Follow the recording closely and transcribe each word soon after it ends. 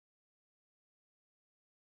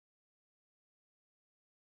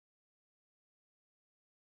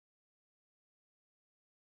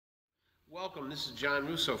Welcome, this is John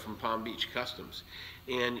Russo from Palm Beach Customs,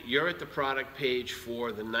 and you're at the product page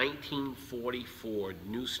for the 1944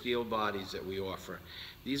 new steel bodies that we offer.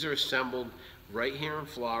 These are assembled right here in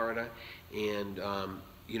Florida, and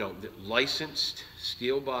licensed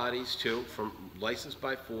steel bodies too, licensed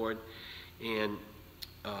by Ford, and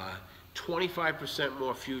 25%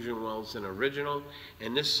 more fusion welds than original,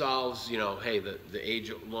 and this solves, hey, the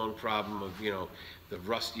age-long problem of, the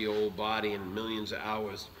rusty old body and millions of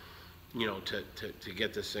hours, to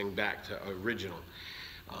get this thing back to original.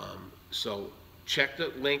 So check the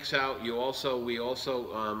links out. We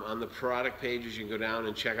also on the product pages, you can go down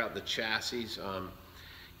and check out the chassis.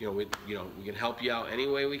 We can help you out any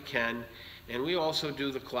way we can. And we also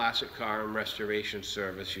do the classic car and restoration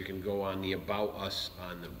service. You can go on the About Us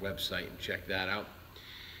on the website and check that out.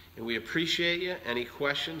 And we appreciate you. Any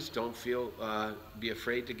questions, don't be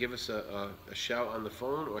afraid to give us a shout on the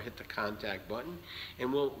phone or hit the contact button,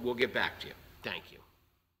 and we'll get back to you. Thank you.